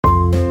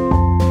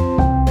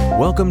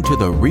Welcome to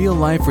the Real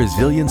Life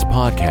Resilience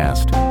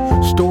Podcast.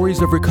 Stories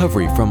of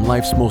recovery from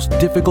life's most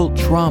difficult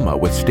trauma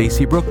with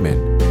Stacy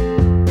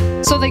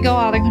Brookman. So they go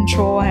out of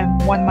control,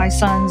 and one of my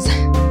sons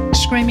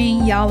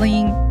screaming,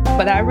 yelling.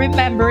 But I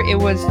remember it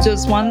was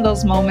just one of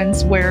those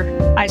moments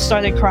where I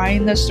started crying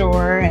in the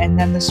store, and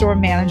then the store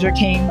manager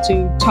came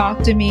to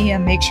talk to me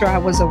and make sure I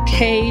was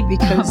okay,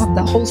 because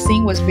the whole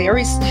scene was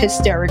very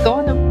hysterical.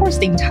 And of course,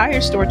 the entire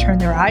store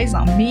turned their eyes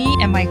on me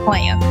and my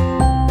client.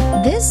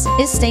 This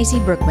is Stacy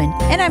Brookman,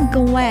 and I'm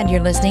glad you're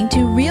listening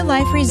to Real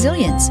Life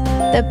Resilience,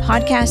 the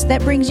podcast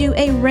that brings you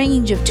a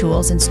range of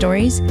tools and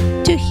stories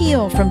to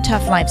heal from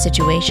tough life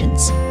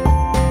situations.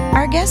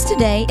 Our guest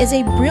today is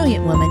a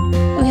brilliant woman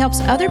who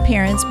helps other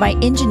parents by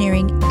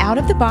engineering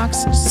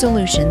out-of-the-box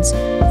solutions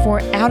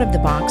for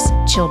out-of-the-box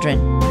children.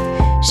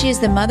 She is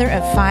the mother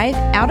of 5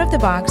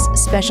 out-of-the-box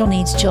special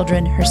needs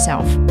children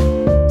herself.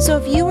 So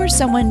if you or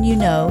someone you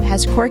know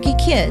has quirky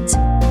kids,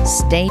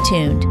 stay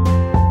tuned.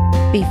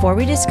 Before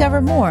we discover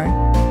more,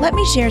 let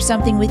me share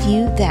something with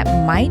you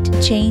that might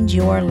change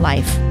your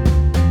life.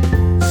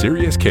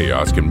 Serious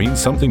chaos can mean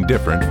something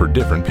different for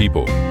different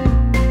people,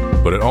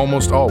 but it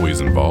almost always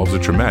involves a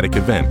traumatic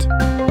event.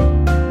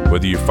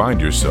 Whether you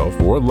find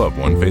yourself or a loved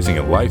one facing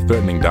a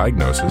life-threatening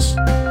diagnosis,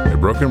 a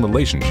broken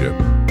relationship,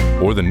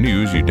 or the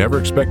news you never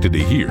expected to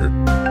hear,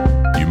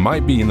 you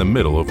might be in the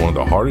middle of one of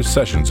the hardest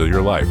sessions of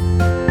your life.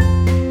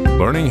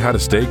 Learning how to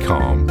stay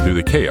calm through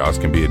the chaos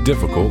can be a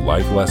difficult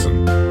life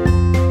lesson, but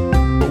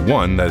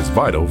one that is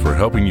vital for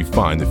helping you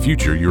find the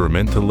future you are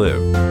meant to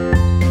live.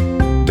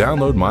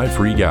 Download my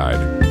free guide,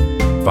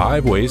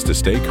 5 Ways to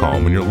Stay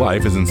Calm When Your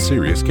Life is in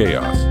Serious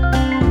Chaos,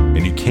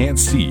 and you can't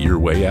see your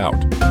way out.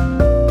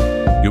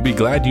 You'll be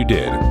glad you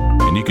did,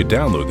 and you could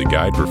download the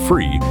guide for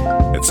free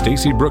at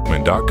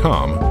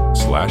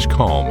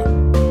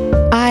stacybrookman.com/calm.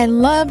 I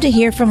love to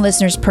hear from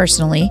listeners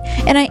personally,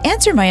 and I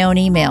answer my own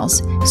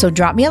emails. So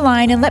drop me a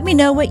line and let me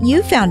know what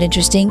you found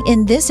interesting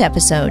in this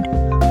episode,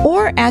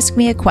 or ask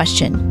me a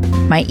question.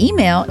 My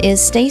email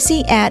is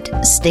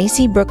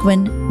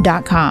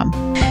stacy@stacybrookman.com.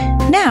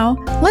 Now,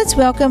 let's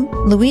welcome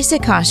Louisa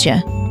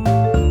Kasia.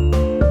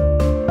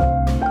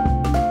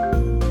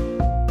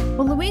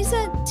 Well,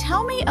 Louisa,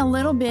 tell me a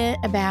little bit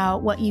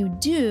about what you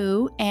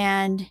do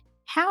and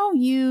how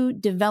you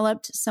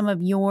developed some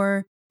of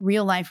your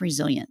real life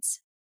resilience.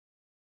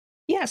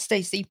 Yeah,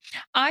 Stacy.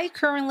 I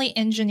currently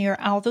engineer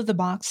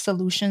out-of-the-box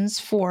solutions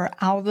for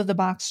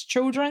out-of-the-box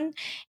children,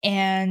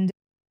 and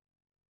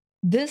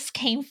this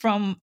came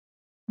from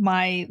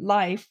my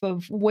life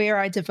of where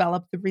I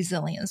developed the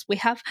resilience. We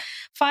have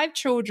 5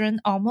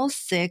 children,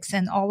 almost 6,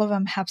 and all of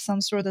them have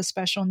some sort of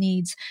special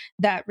needs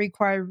that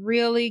require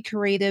really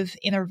creative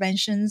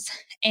interventions.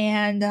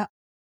 And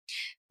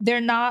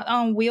they're not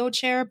on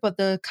wheelchair, but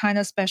the kind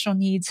of special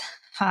needs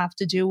have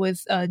to do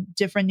with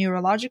different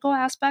neurological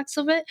aspects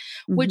of it,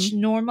 which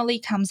normally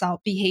comes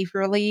out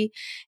behaviorally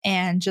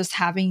and just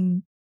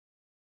having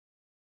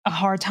a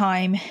hard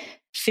time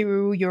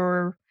through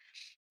your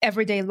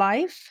everyday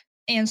life.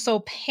 And so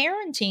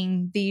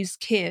parenting these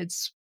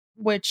kids,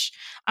 which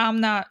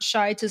I'm not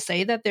shy to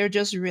say that they're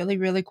just really,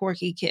 really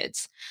quirky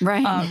kids,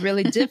 Right.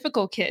 really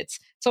difficult kids.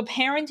 So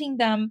parenting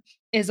them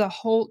is a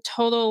whole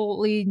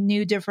totally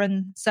new,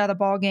 different set of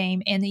ball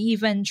game, and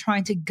even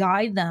trying to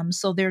guide them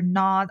so they're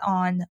not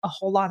on a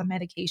whole lot of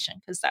medication,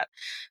 because that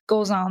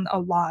goes on a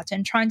lot,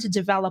 and trying to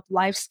develop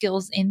life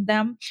skills in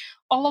them.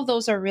 All of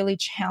those are really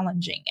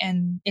challenging.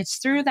 And it's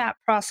through that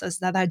process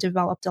that I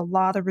developed a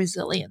lot of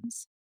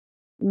resilience.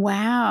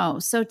 Wow.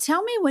 So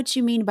tell me what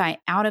you mean by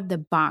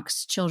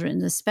out-of-the-box children,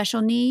 the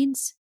special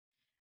needs?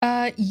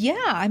 Yeah,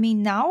 I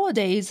mean,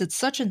 nowadays it's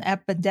such an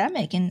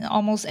epidemic. In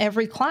almost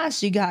every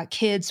class, you got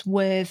kids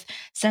with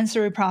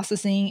sensory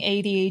processing,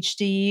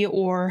 ADHD,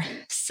 or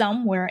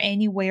somewhere,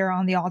 anywhere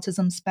on the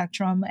autism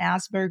spectrum,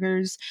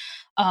 Asperger's.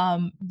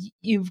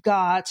 You've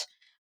got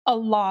a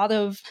lot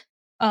of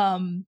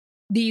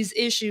these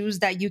issues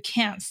that you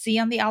can't see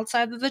on the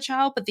outside of the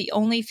child, but the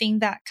only thing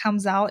that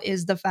comes out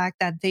is the fact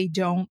that they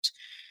don't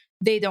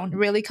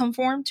really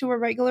conform to a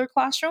regular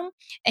classroom.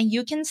 And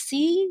you can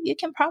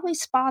probably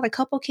spot a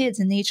couple kids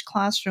in each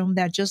classroom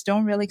that just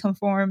don't really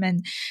conform.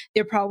 And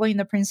they're probably in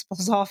the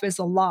principal's office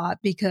a lot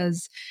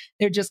because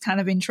they're just kind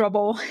of in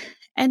trouble.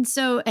 And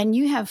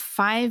you have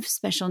 5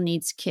 special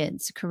needs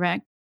kids,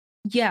 correct?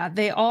 Yeah,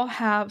 they all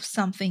have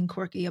something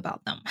quirky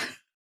about them.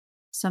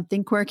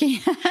 Something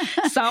quirky?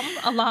 Some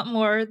a lot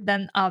more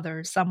than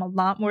others. Some a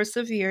lot more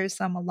severe,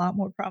 some a lot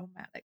more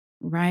problematic.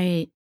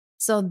 Right.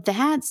 So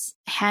that's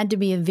had to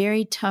be a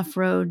very tough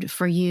road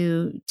for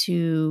you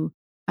to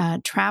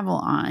travel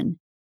on.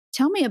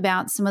 Tell me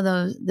about some of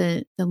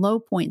the low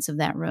points of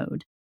that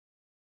road.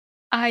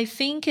 I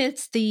think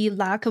it's the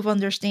lack of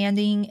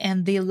understanding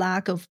and the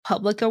lack of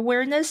public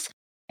awareness.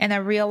 And I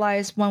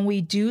realize when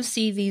we do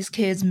see these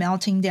kids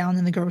melting down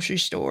in the grocery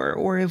store,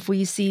 or if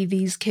we see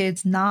these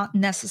kids not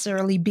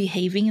necessarily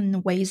behaving in the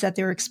ways that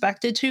they're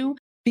expected to,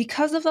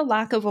 because of the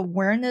lack of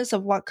awareness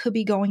of what could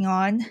be going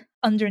on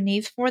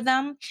underneath for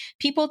them,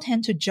 people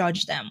tend to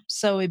judge them.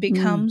 So it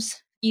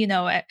becomes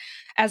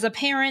as a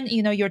parent,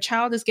 your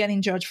child is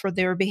getting judged for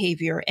their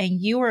behavior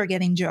and you are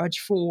getting judged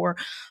for,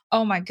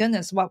 oh my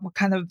goodness, what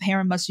kind of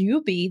parent must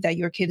you be that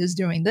your kid is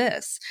doing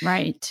this?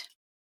 Right.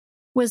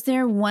 Was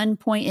there one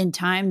point in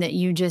time that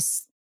you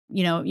just,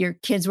 your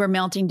kids were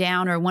melting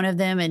down or one of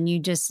them and you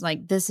just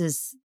like, this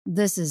is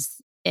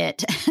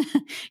it,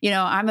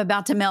 I'm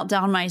about to melt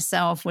down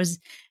myself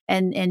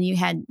and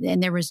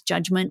there was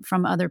judgment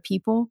from other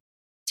people?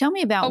 Tell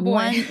me about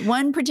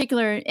one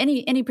particular,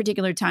 any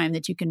particular time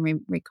that you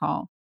can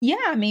recall. Yeah,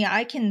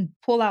 I can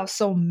pull out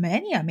so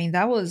many.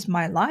 That was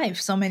my life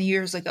so many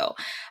years ago.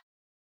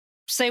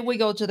 Say we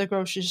go to the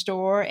grocery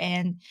store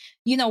and,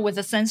 with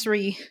the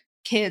sensory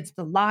kids,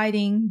 the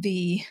lighting,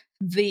 the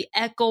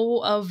echo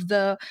of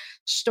the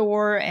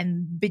store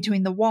and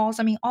between the walls.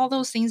 All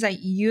those things that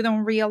you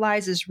don't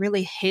realize is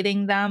really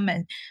hitting them.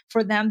 And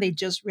for them, they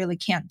just really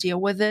can't deal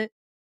with it.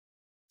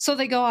 So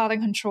they go out of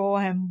control.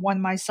 And one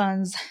of my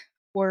sons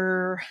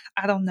were,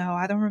 I don't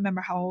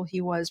remember how old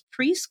he was,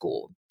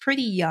 preschool,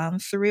 pretty young,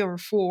 3 or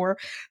 4,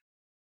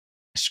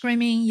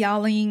 screaming,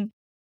 yelling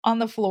on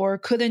the floor,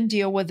 couldn't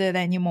deal with it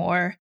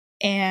anymore.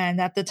 And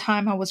at the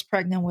time I was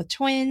pregnant with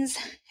twins.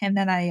 And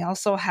then I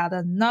also had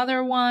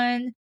another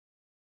one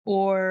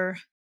or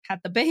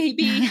had the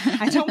baby.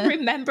 I don't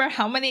remember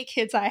how many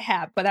kids I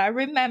had, but I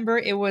remember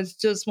it was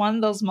just one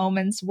of those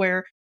moments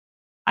where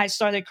I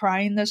started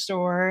crying in the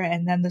store,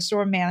 and then the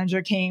store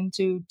manager came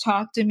to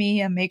talk to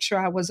me and make sure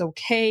I was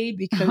okay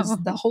because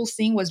the whole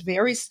scene was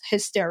very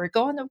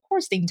hysterical. And of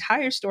course, the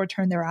entire store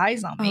turned their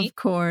eyes on me. Of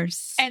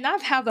course. And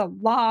I've had a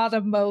lot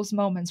of those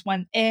moments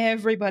when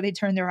everybody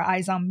turned their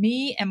eyes on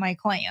me and my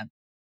client.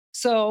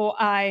 So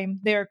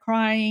I'm there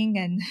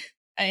crying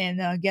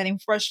and getting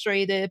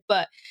frustrated.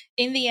 But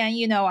in the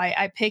end,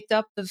 I picked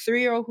up the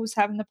 3-year-old who's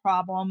having the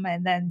problem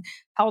and then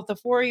helped the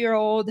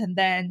 4-year-old and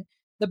then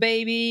the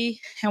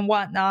baby and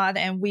whatnot.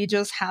 And we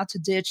just had to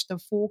ditch the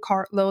full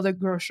cartload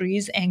of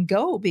groceries and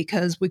go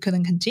because we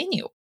couldn't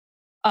continue.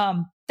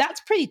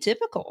 That's pretty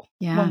typical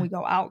when we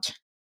go out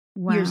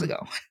years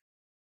ago.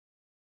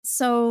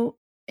 So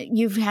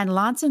you've had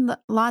lots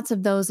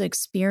of those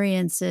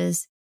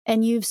experiences,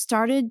 and you've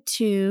started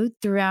to,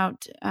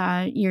 throughout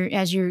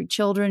as your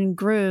children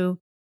grew,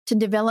 to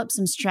develop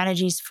some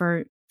strategies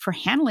for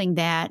handling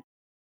that,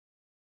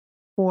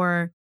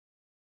 for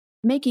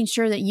making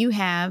sure that you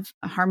have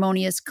a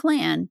harmonious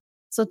clan.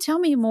 So tell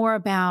me more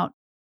about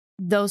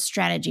those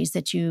strategies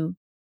that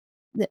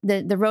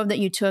the road that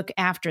you took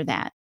after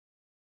that.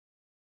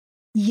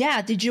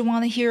 Yeah. Did you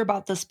want to hear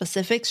about the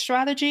specific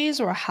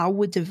strategies or how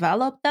we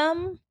develop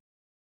them?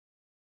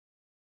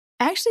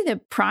 Actually,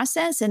 the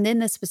process and then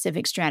the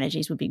specific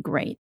strategies would be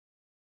great.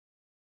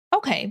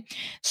 Okay.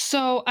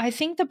 So I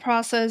think the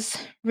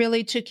process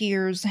really took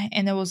years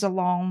and it was a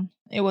long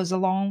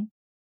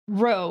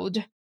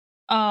road.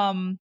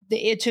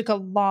 It took a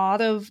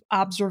lot of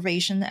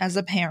observation as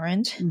a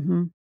parent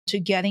to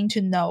getting to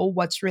know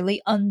what's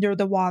really under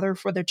the water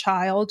for the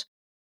child.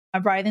 I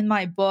write in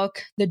my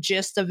book, the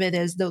gist of it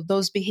is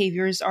those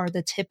behaviors are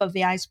the tip of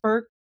the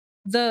iceberg.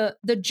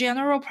 The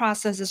general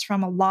process is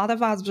from a lot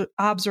of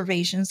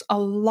observations, a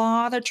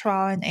lot of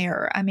trial and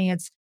error.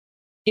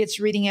 It's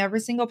reading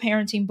every single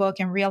parenting book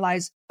and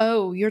realize,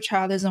 oh, your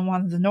child isn't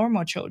one of the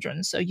normal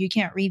children, so you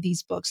can't read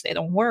these books. They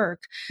don't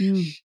work.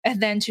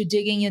 And then to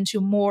digging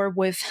into more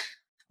with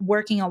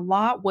working a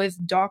lot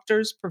with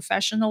doctors,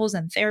 professionals,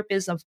 and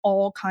therapists of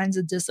all kinds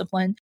of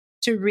discipline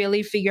to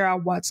really figure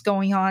out what's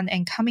going on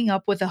and coming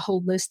up with a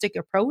holistic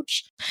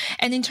approach.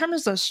 And in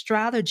terms of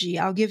strategy,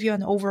 I'll give you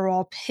an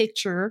overall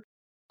picture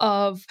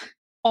of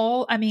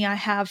I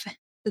have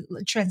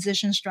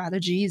transition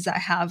strategies. I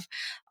have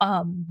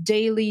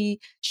daily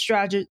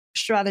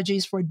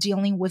strategies for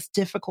dealing with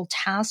difficult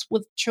tasks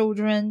with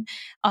children,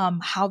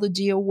 how to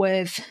deal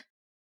with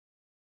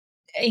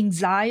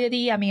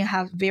anxiety. I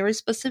have very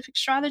specific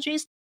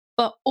strategies,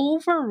 but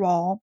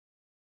overall,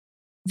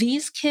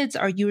 these kids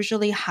are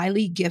usually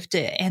highly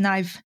gifted. And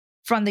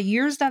from the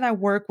years that I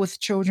worked with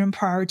children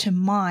prior to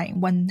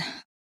mine,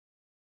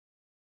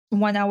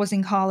 when I was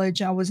in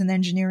college, I was an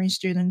engineering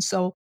student.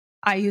 So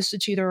I used to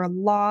tutor a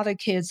lot of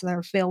kids that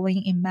are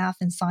failing in math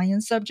and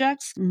science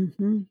subjects.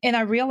 And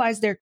I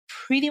realized they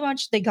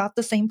got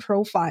the same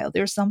profile.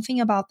 There's something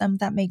about them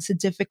that makes it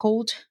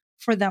difficult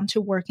for them to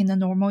work in a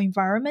normal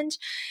environment.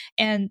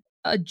 And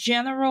a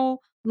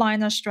general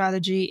line of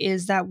strategy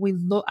is that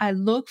I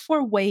look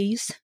for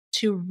ways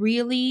to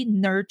really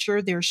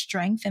nurture their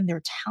strength and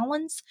their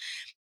talents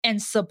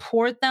and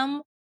support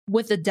them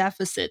with the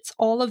deficits.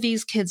 All of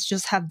these kids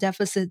just have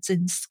deficits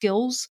in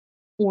skills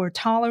or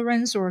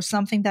tolerance or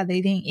something that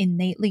they didn't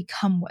innately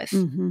come with.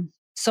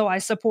 So I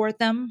support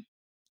them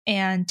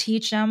and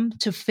teach them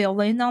to fill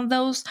in on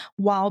those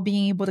while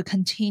being able to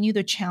continue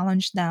to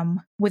challenge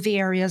them with the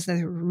areas that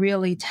they're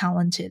really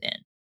talented in.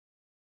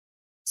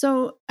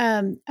 So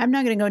I'm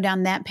not going to go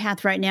down that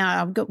path right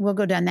now. We'll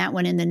go down that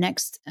one in the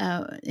next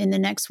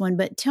one.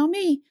 But tell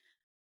me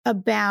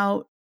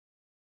about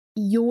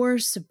your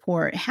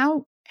support.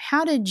 How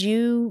did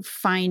you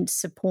find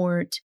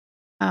support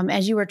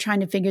as you were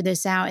trying to figure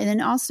this out? And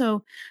then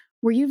also,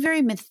 were you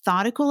very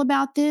methodical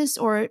about this,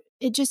 or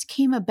it just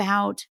came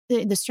about,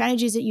 the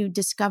strategies that you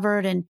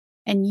discovered and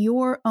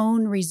your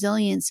own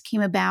resilience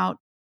came about,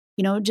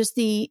 just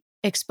the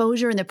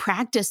exposure and the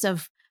practice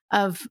of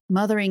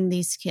mothering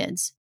these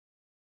kids?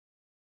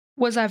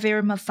 Was I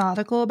very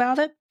methodical about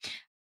it?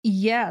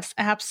 Yes,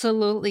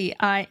 absolutely.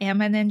 I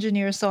am an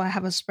engineer, so I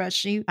have a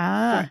spreadsheet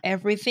for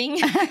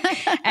everything.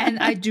 And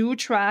I do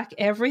track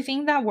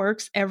everything that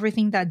works,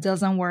 everything that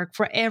doesn't work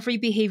for every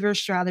behavior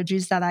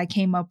strategies that I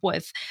came up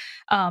with.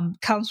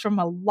 Comes from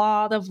a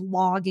lot of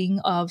logging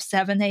of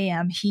 7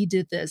 a.m. He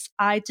did this.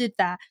 I did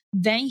that.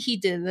 Then he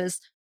did this.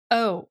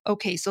 Oh,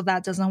 okay. So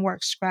that doesn't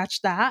work.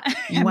 Scratch that.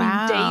 I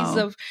mean, days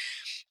of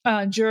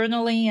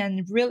journaling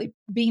and really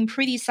being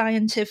pretty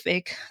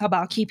scientific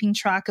about keeping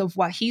track of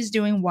what he's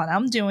doing, what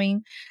I'm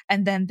doing,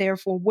 and then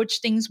therefore which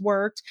things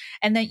worked,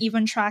 and then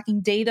even tracking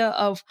data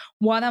of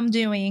what I'm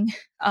doing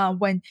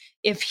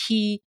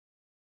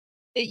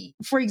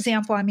for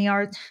example, I mean,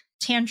 our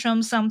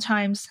tantrums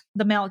sometimes,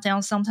 the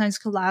meltdown sometimes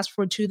could last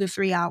for 2 to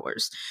 3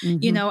 hours,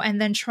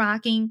 and then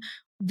tracking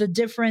the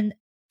different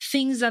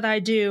things that I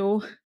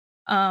do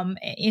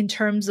in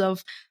terms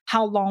of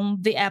how long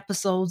the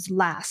episodes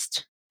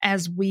last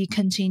as we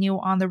continue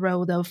on the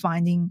road of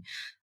finding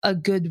a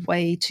good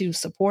way to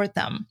support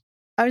them.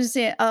 I was just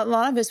saying, a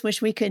lot of us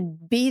wish we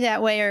could be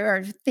that way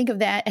or think of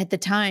that at the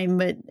time,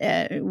 but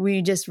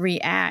we just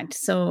react.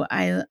 So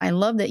I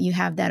love that you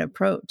have that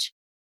approach.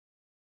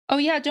 Oh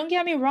yeah, don't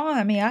get me wrong.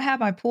 I mean, I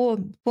have my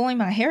pulling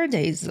my hair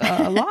days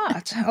a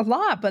lot.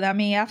 But I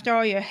mean, after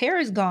all your hair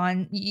is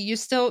gone, you're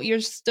still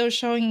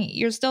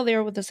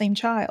there with the same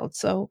child.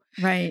 So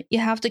right, you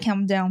have to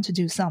come down to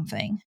do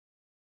something.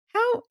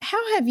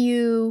 How have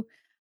you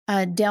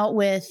dealt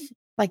with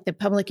like the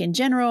public in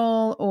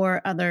general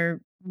or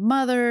other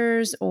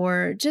mothers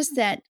or just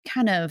that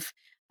kind of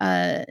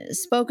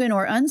spoken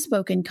or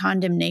unspoken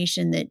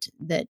condemnation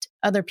that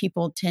other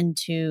people tend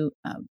to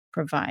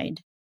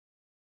provide?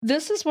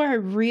 This is where I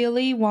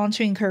really want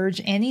to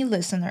encourage any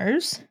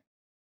listeners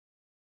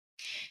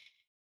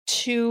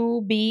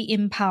to be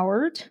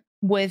empowered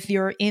with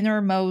your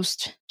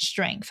innermost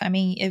strength. I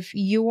mean, if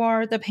you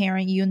are the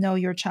parent, you know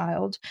your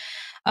child.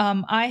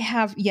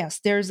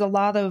 There's a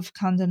lot of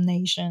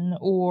condemnation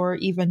or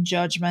even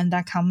judgment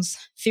that comes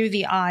through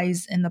the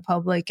eyes in the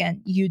public,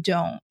 and you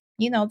don't.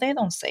 They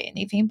don't say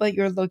anything, but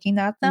you're looking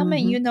at them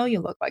and you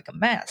look like a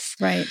mess.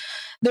 Right.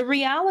 The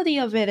reality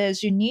of it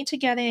is you need to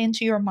get it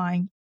into your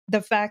mind,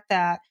 the fact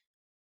that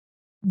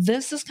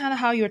this is kind of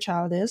how your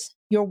child is.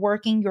 You're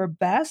working your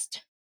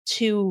best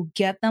to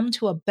get them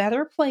to a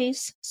better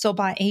place. So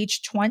by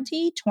age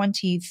 20,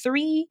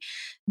 23,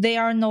 they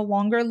are no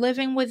longer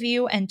living with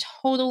you and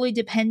totally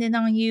dependent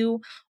on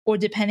you or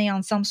depending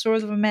on some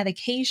sort of a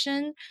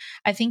medication.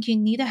 I think you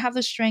need to have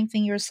the strength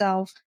in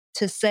yourself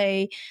to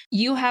say,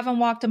 you haven't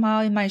walked a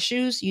mile in my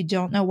shoes. You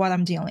don't know what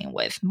I'm dealing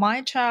with.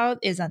 My child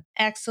is an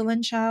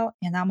excellent child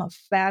and I'm a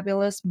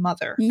fabulous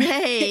mother.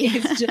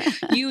 Yay.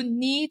 You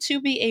need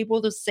to be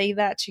able to say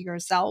that to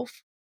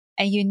yourself.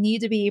 And you need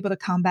to be able to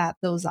combat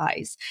those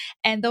eyes.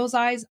 And those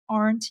eyes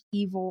aren't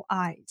evil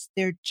eyes.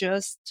 They're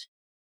just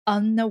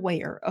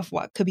unaware of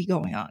what could be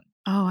going on.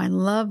 Oh, I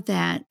love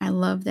that. I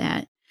love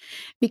that.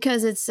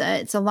 Because it's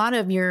a lot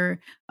of your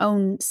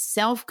own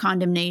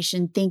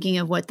self-condemnation, thinking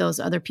of what those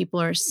other people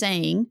are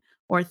saying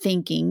or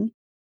thinking.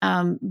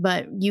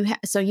 But you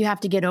have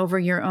to get over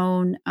your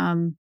own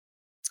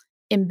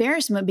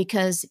embarrassment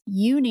because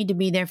you need to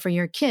be there for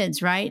your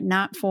kids, right?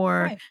 Not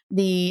for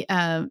the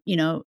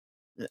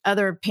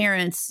other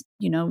parents,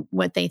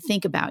 what they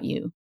think about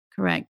you.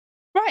 Correct.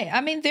 Right.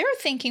 I mean, they're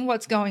thinking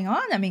what's going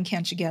on. I mean,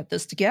 can't you get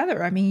this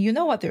together? I mean, you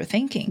know what they're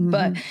thinking.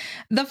 But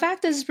the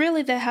fact is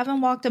really they haven't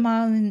walked a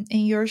mile in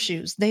your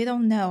shoes. They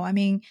don't know. I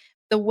mean,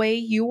 the way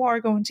you are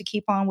going to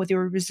keep on with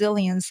your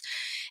resilience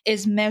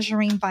is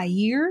measuring by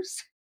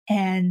years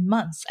and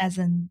months, as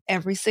in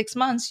every 6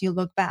 months, you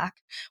look back.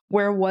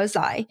 Where was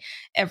I?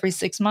 Every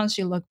 6 months,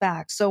 you look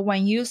back. So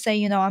when you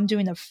say, I'm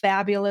doing a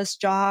fabulous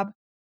job,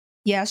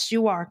 yes,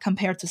 you are.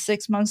 Compared to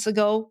 6 months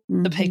ago,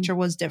 the picture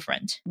was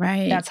different.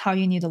 Right. That's how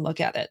you need to look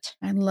at it.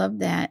 I love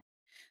that.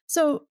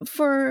 So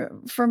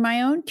for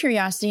my own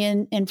curiosity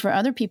and for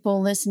other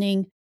people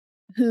listening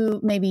who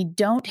maybe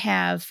don't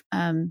have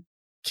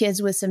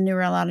kids with some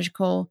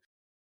neurological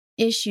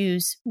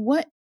issues,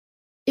 what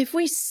if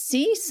we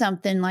see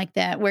something like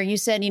that where you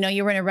said,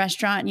 you were in a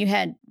restaurant and you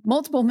had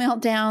multiple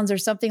meltdowns or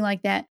something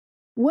like that,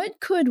 what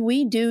could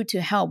we do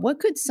to help? What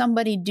could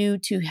somebody do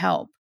to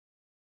help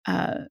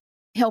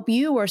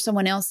you or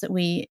someone else that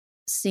we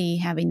see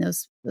having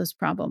those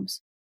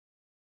problems?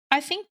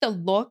 I think the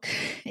look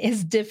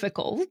is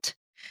difficult.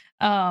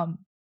 But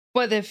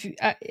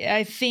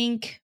I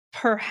think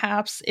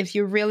perhaps if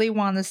you really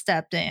want to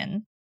step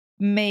in,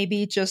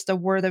 maybe just a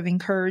word of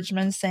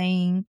encouragement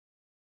saying,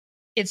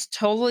 it's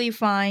totally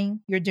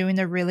fine. You're doing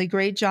a really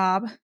great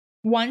job.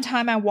 One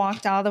time I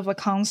walked out of a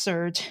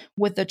concert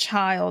with a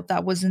child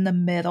that was in the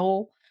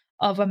middle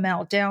of a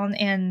meltdown.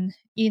 And,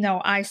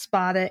 I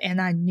spotted and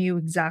I knew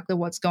exactly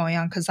what's going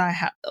on because I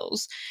had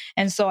those.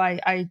 And so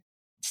I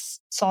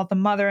saw the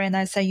mother and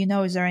I said,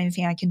 is there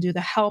anything I can do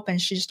to help?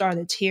 And she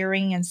started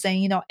tearing and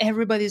saying,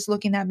 everybody's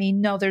looking at me.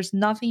 No, there's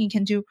nothing you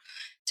can do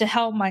to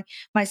help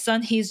my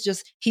son. He's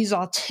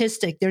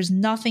autistic. There's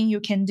nothing you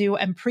can do.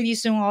 And pretty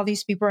soon all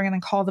these people are going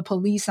to call the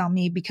police on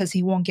me because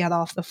he won't get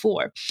off the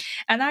floor.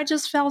 And I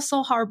just felt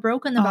so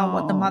heartbroken about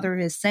what the mother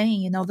is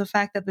saying. The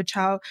fact that the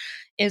child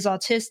is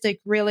autistic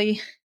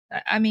really,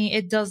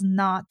 it does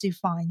not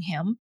define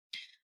him.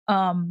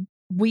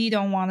 We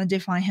don't want to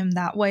define him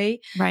that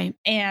way. Right.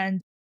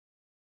 And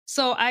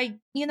so I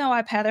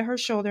patted her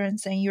shoulder and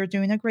saying, you're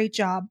doing a great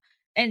job.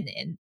 And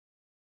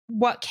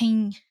what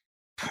can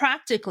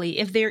practically,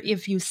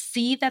 if you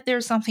see that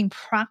there's something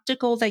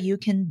practical that you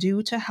can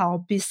do to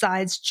help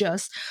besides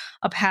just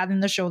a pat on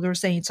the shoulder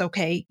saying it's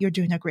okay, you're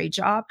doing a great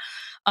job,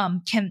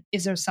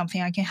 is there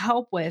something I can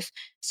help with?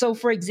 So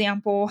for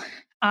example,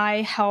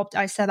 I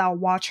said I'll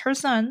watch her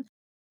son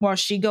while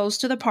she goes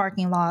to the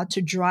parking lot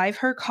to drive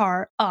her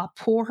car up,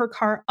 pull her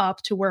car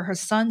up to where her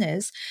son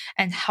is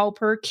and help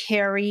her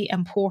carry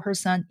and pull her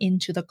son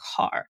into the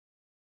car.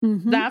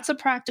 Mm-hmm. That's a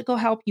practical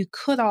help you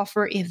could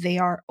offer if they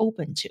are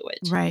open to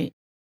it. Right.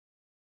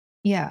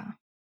 Yeah.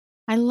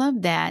 I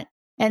love that.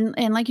 And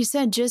like you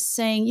said, just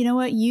saying, you know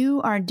what,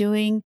 you are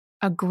doing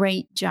a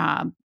great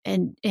job.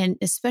 And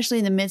especially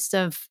in the midst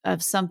of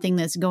something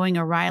that's going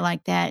awry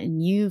like that,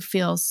 and you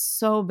feel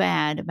so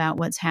bad about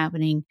what's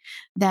happening,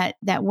 that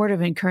word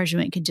of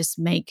encouragement could just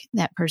make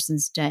that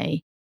person's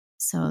day.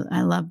 So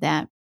I love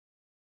that.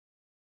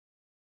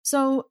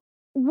 So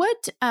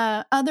what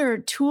other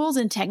tools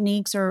and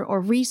techniques or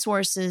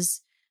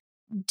resources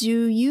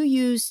do you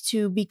use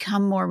to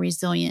become more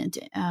resilient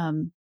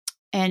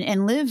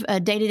and live a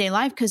day-to-day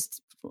life?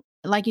 Because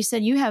like you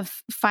said, you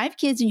have 5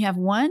 kids and you have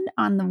 1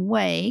 on the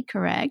way,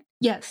 correct?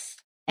 Yes.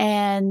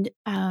 And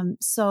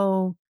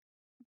so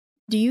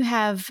do you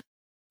have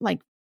like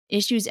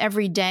issues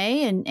every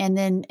day?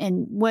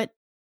 And what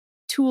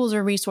tools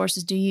or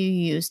resources do you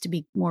use to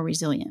be more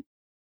resilient?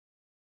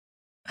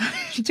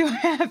 Do I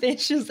have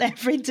issues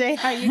every day?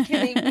 Are you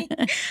kidding me?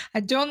 I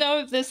don't know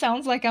if this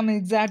sounds like I'm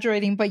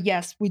exaggerating, but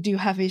yes, we do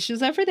have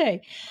issues every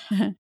day.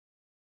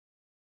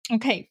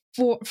 Okay.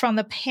 From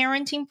the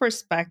parenting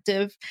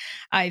perspective,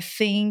 I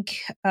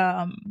think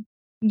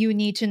you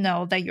need to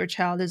know that your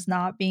child is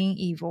not being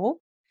evil.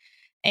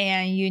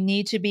 And you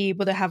need to be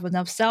able to have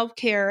enough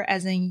self-care,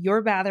 as in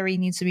your battery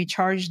needs to be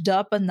charged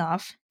up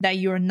enough that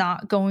you're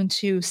not going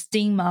to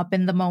steam up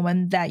in the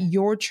moment that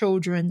your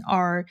children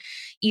are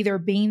either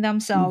being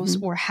themselves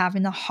or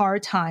having a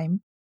hard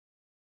time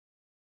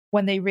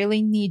when they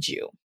really need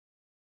you.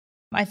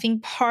 I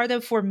think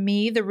for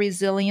me, the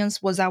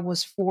resilience was I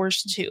was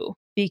forced to,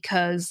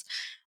 because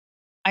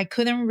I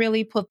couldn't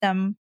really put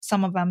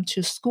some of them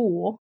to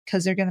school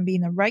because they're going to be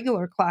in a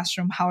regular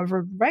classroom.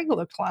 However,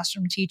 regular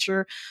classroom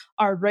teachers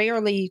are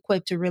rarely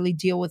equipped to really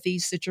deal with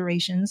these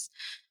situations.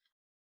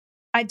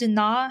 I did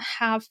not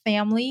have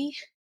family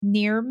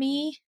near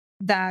me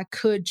that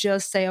could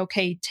just say,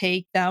 okay,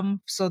 take them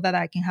so that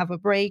I can have a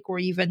break, or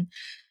even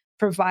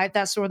provide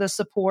that sort of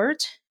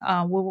support.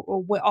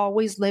 We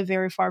always live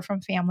very far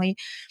from family.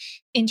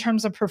 In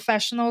terms of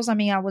professionals,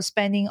 I was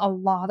spending a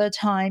lot of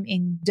time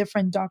in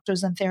different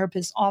doctors and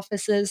therapists'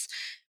 offices,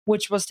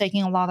 which was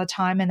taking a lot of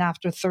time. And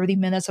after 30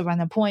 minutes of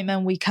an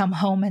appointment, we come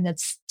home and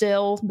it's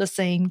still the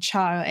same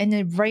child. And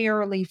it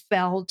rarely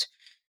felt,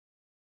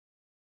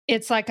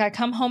 it's like I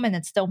come home and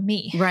it's still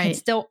me. Right. It's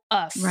still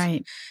us.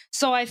 Right.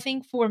 So I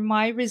think for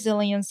my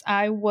resilience,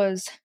 I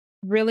was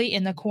really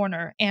in the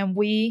corner, and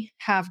we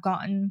have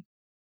gotten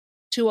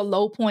to a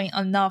low point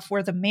enough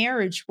where the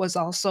marriage was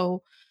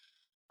also,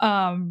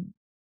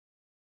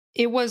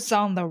 it was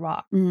on the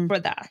rock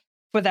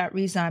for that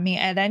reason.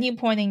 At any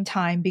point in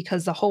time,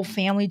 because the whole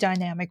family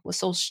dynamic was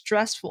so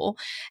stressful,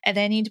 at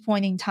any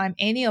point in time,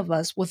 any of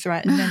us would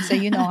threaten and say,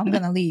 I'm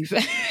going to leave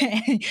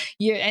and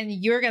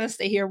you're going to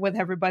stay here with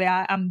everybody.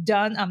 I'm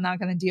done. I'm not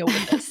going to deal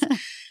with this.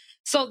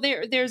 So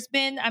there's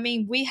been,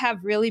 we have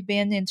really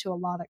been into a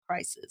lot of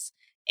crisis.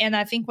 And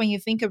I think when you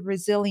think of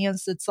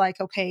resilience, it's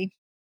like, okay,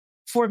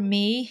 for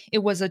me, it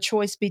was a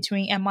choice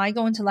between, am I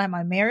going to let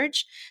my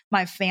marriage,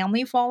 my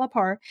family fall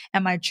apart,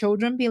 and my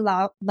children be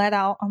let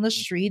out on the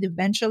street,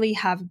 eventually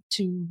have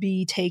to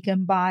be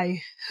taken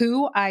by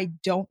who I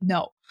don't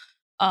know,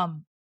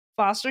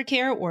 foster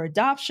care or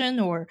adoption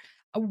or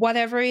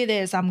whatever it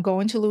is. I'm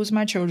going to lose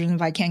my children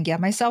if I can't get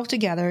myself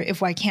together.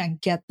 If I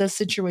can't get the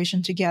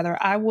situation together,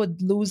 I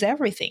would lose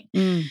everything.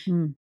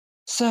 Mm-hmm.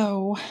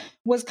 So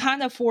was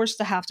kind of forced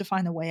to have to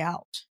find a way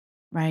out.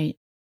 Right.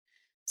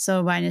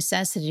 So by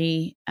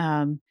necessity,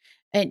 and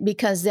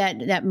because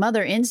that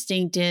mother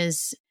instinct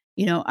is,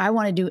 I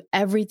want to do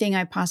everything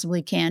I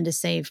possibly can to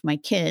save my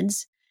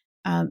kids,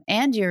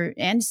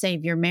 and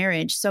save your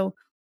marriage. So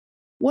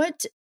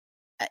what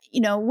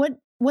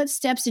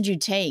steps did you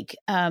take?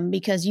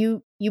 Because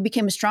you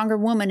became a stronger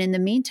woman in the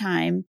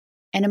meantime,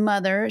 and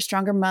a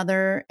stronger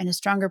mother and a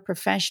stronger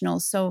professional.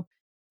 So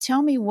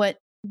tell me what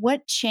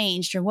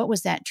changed, or what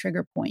was that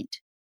trigger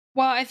point?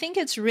 Well, I think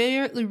it's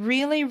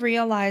really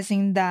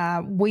realizing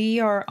that we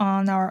are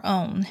on our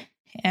own.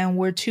 and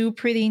we're two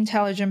pretty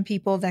intelligent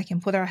people that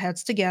can put our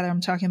heads together.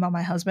 I'm talking about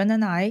my husband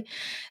and I,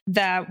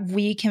 that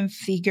we can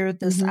figure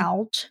this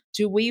out.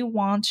 Do we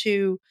want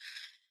to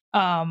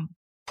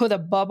put a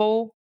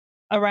bubble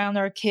around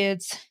our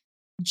kids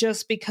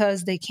just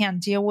because they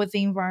can't deal with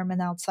the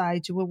environment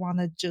outside? Do we want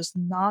to just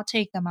not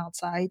take them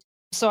outside?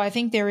 So I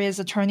think there is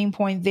a turning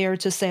point there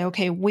to say,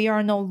 okay, we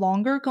are no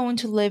longer going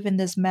to live in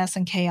this mess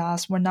and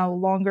chaos. We're no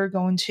longer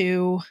going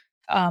to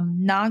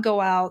not go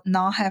out,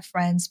 not have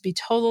friends, be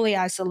totally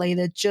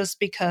isolated just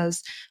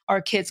because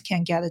our kids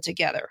can't get it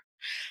together.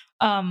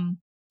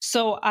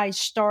 So I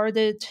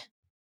started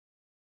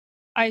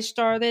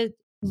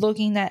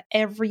looking at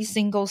every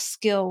single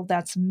skill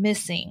that's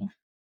missing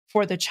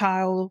for the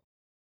child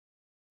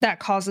that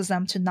causes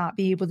them to not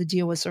be able to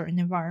deal with certain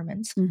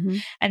environments.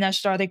 And I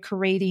started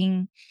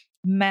creating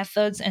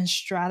methods and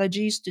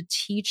strategies to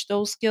teach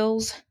those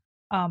skills.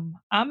 I'm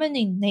an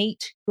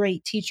innate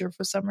great teacher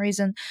for some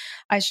reason.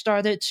 I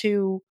started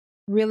to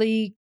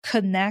really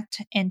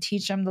connect and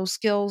teach them those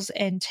skills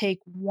and take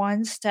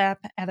one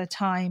step at a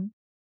time.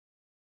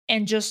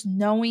 And just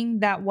knowing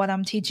that what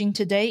I'm teaching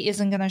today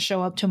isn't going to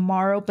show up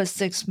tomorrow, but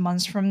 6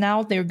 months from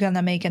now, they're going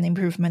to make an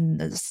improvement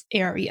in this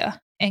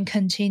area and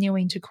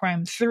continuing to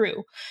climb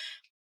through.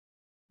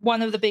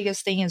 One of the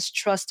biggest things is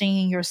trusting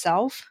in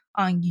yourself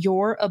on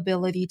your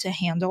ability to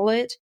handle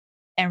it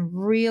and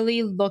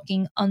really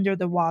looking under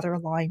the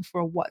waterline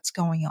for what's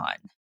going on.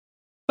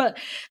 But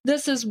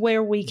this is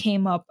where we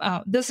came up.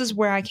 This is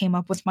where I came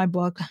up with my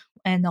book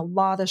and a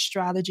lot of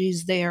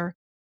strategies there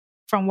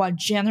from what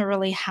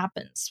generally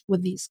happens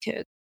with these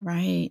kids.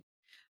 Right.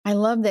 I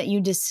love that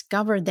you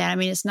discovered that. I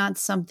mean, it's not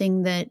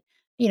something that,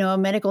 a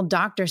medical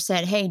doctor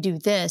said, hey, do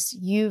this.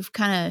 You've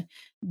kind of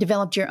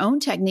developed your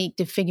own technique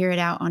to figure it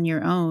out on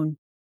your own.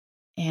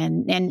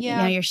 And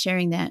now you're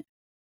sharing that.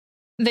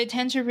 They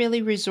tend to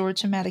really resort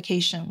to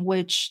medication,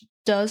 which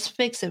does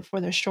fix it for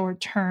the short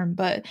term.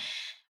 But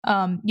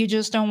you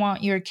just don't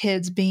want your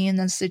kids being in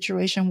a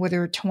situation where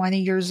they're 20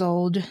 years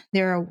old,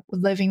 they're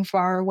living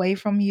far away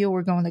from you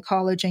or going to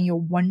college, and you're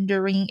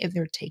wondering if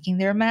they're taking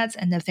their meds.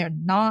 And if they're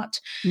not,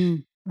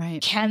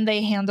 right, can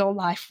they handle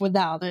life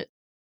without it?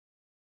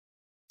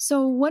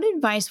 So what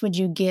advice would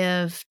you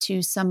give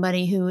to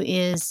somebody who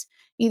is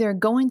either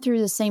going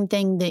through the same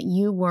thing that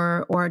you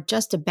were or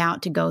just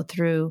about to go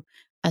through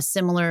a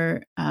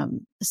similar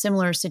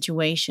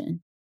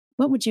situation?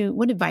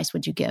 What advice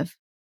would you give?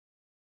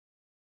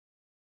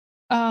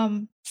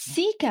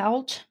 Seek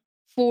out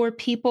for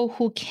people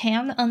who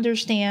can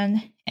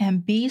understand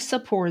and be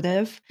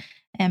supportive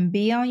and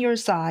be on your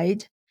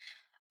side.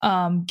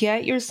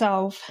 Get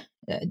yourself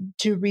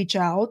to reach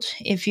out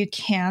if you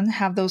can,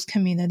 have those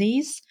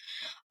communities.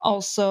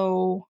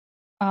 Also,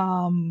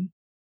 work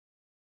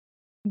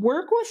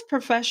with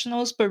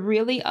professionals, but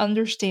really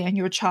understand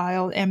your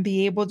child and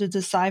be able to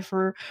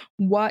decipher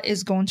what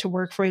is going to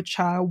work for your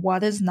child,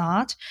 what is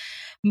not.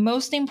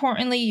 Most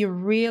importantly, you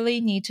really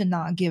need to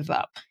not give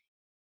up.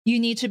 You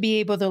need to be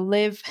able to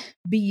live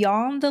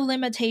beyond the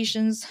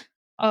limitations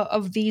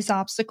of these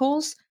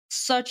obstacles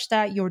such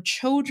that your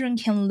children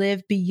can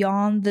live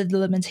beyond the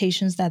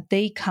limitations that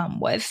they come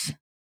with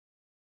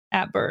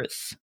at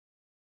birth.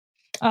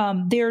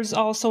 There's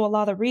also a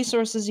lot of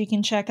resources you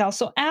can check out.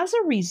 So as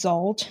a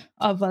result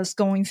of us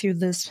going through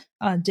this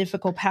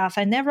difficult path,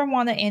 I never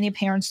wanted any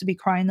parents to be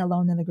crying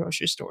alone in the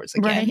grocery stores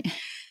again. Right.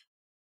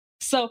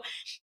 So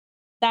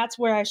that's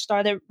where I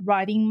started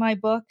writing my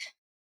book.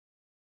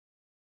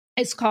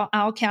 It's called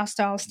Outcast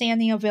to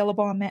Outstanding,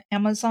 available on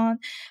Amazon.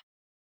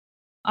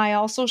 I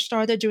also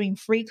started doing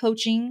free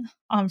coaching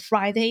on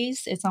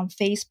Fridays. It's on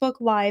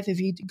Facebook Live. If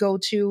you go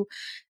to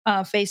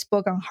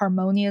Facebook on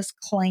Harmonious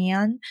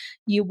Clan,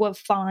 you will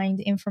find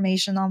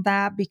information on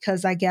that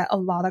because I get a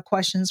lot of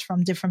questions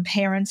from different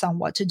parents on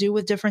what to do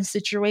with different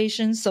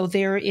situations. So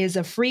there is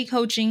a free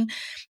coaching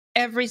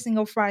every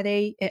single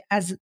Friday.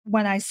 As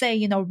when I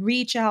say,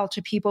 reach out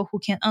to people who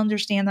can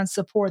understand and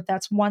support,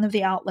 that's one of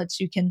the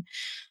outlets you can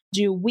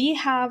do. We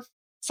have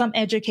some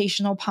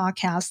educational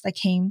podcasts that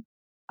came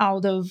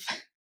out of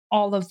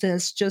all of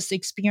this, just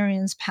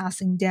experience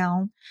passing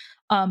down.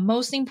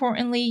 Most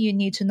importantly, you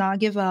need to not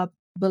give up,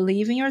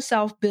 believe in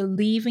yourself,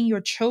 believe in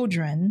your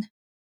children,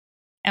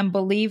 and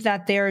believe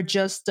that they're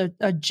just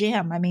a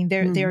gem. I mean,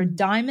 they're a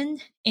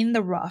diamond in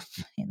the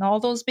rough. And all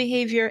those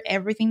behavior,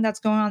 everything that's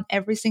going on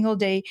every single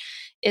day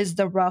is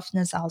the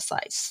roughness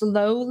outside.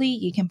 Slowly,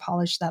 you can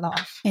polish that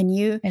off and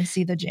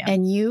see the gem.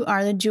 And you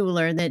are the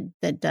jeweler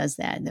that does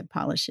that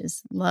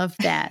polishes. Love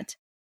that.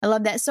 I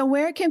love that. So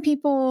where can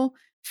people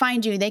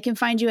find you? They can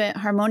find you at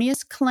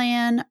Harmonious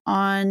Clan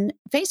on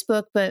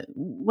Facebook, but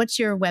what's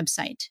your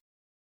website?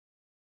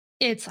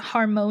 It's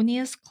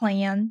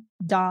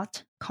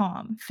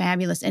harmoniousclan.com.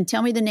 Fabulous. And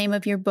tell me the name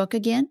of your book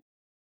again.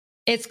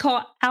 It's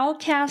called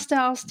Outcast to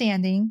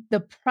Outstanding, the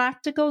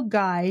practical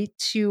guide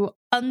to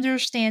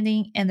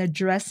understanding and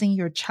addressing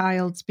your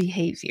child's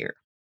behavior.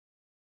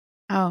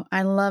 Oh,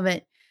 I love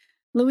it.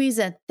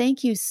 Louisa,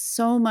 thank you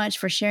so much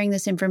for sharing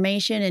this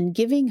information and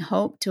giving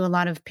hope to a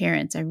lot of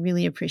parents. I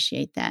really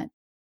appreciate that.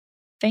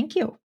 Thank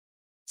you.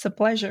 It's a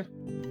pleasure.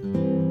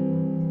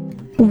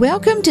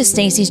 Welcome to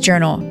Stacy's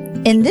Journal.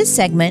 In this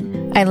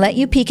segment, I let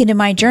you peek into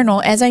my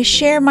journal as I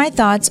share my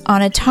thoughts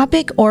on a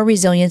topic or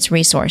resilience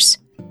resource.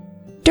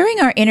 During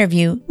our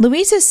interview,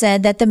 Louisa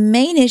said that the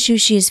main issue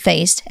she has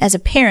faced as a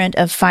parent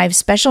of 5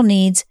 special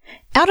needs,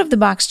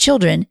 out-of-the-box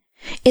children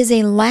is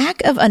a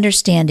lack of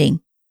understanding.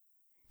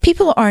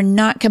 People are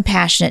not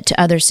compassionate to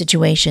other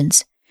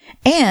situations,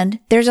 and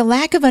there's a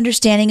lack of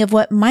understanding of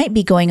what might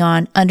be going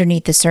on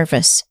underneath the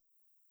surface.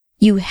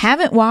 You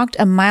haven't walked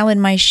a mile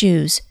in my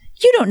shoes.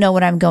 You don't know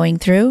what I'm going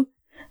through.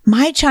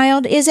 My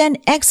child is an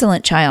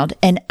excellent child,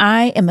 and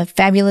I am a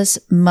fabulous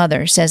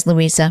mother, says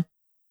Louisa.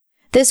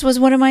 This was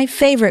one of my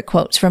favorite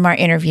quotes from our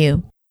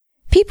interview.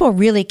 People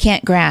really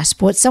can't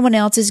grasp what someone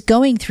else is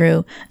going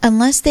through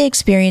unless they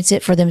experience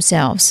it for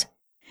themselves.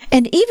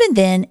 And even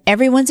then,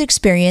 everyone's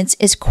experience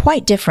is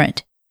quite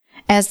different.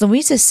 As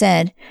Louisa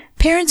said,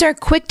 parents are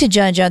quick to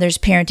judge others'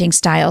 parenting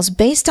styles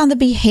based on the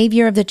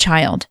behavior of the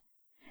child.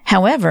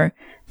 However,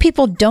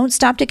 people don't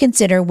stop to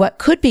consider what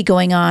could be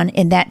going on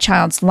in that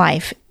child's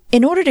life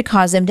in order to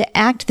cause them to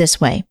act this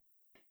way.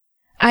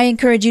 I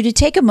encourage you to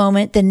take a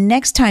moment the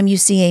next time you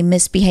see a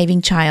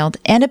misbehaving child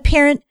and a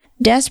parent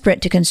desperate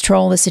to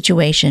control the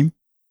situation.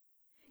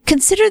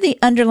 Consider the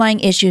underlying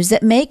issues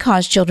that may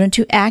cause children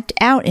to act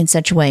out in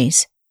such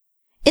ways.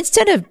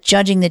 Instead of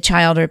judging the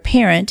child or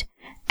parent,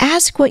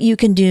 ask what you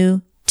can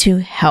do to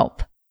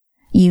help.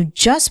 You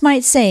just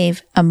might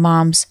save a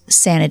mom's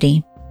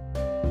sanity.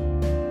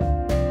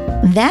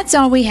 That's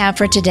all we have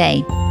for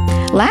today.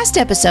 Last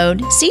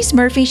episode, Cease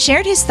Murphy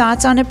shared his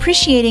thoughts on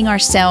appreciating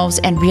ourselves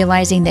and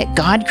realizing that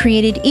God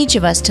created each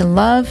of us to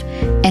love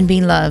and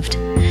be loved.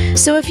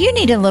 So if you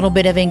need a little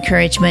bit of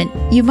encouragement,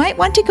 you might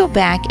want to go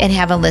back and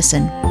have a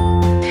listen.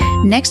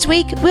 Next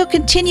week, we'll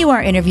continue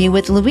our interview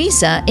with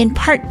Louisa in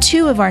part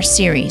 2 of our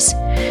series.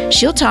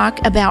 She'll talk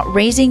about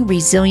raising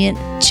resilient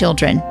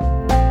children.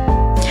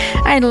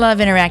 I love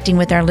interacting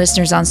with our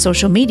listeners on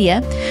social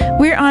media.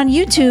 We're on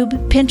YouTube,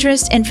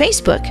 Pinterest, and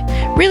Facebook.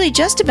 Really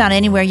just about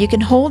anywhere you can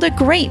hold a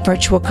great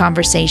virtual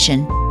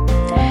conversation.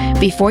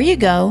 Before you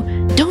go,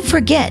 don't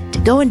forget to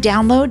go and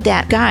download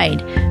that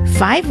guide,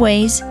 5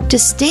 Ways to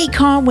Stay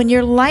Calm When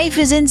Your Life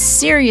is in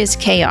Serious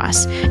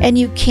Chaos and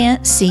You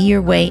Can't See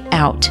Your Way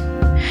Out.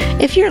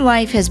 If your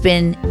life has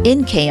been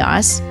in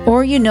chaos,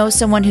 or you know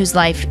someone whose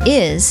life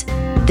is,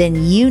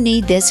 then you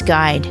need this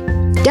guide.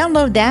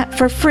 Download that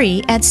for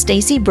free at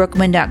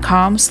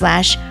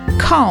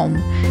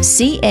stacybrookman.com/calm,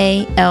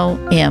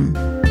 CALM.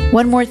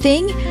 One more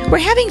thing, we're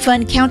having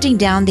fun counting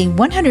down the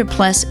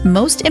 100-plus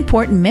most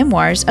important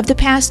memoirs of the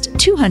past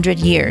 200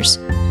 years.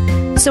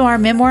 So our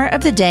memoir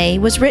of the day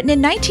was written in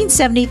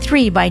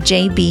 1973 by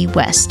J.B.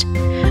 West.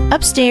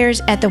 Upstairs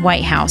at the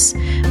White House,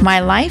 My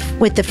Life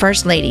with the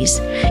First Ladies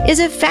is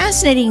a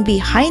fascinating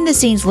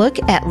behind-the-scenes look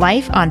at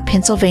life on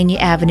Pennsylvania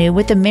Avenue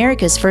with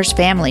America's first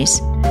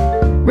families.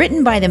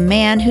 Written by the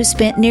man who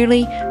spent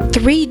nearly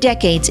 3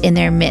 decades in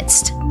their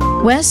midst,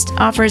 West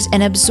offers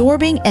an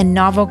absorbing and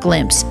novel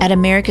glimpse at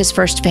America's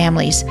first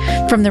families,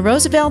 from the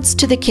Roosevelts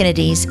to the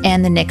Kennedys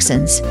and the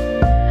Nixons.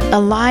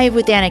 Alive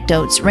with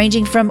anecdotes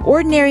ranging from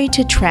ordinary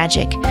to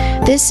tragic,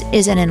 this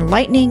is an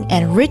enlightening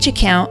and rich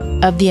account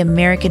of the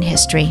American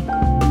history.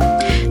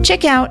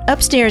 Check out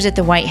Upstairs at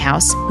the White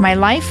House, My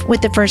Life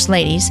with the First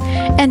Ladies,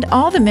 and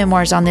all the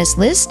memoirs on this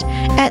list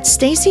at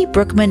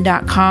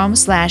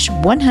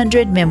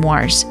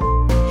stacybrookman.com/100memoirs.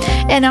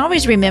 And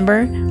always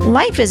remember,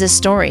 life is a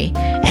story,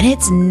 and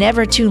it's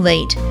never too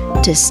late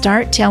to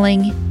start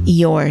telling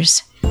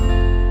yours.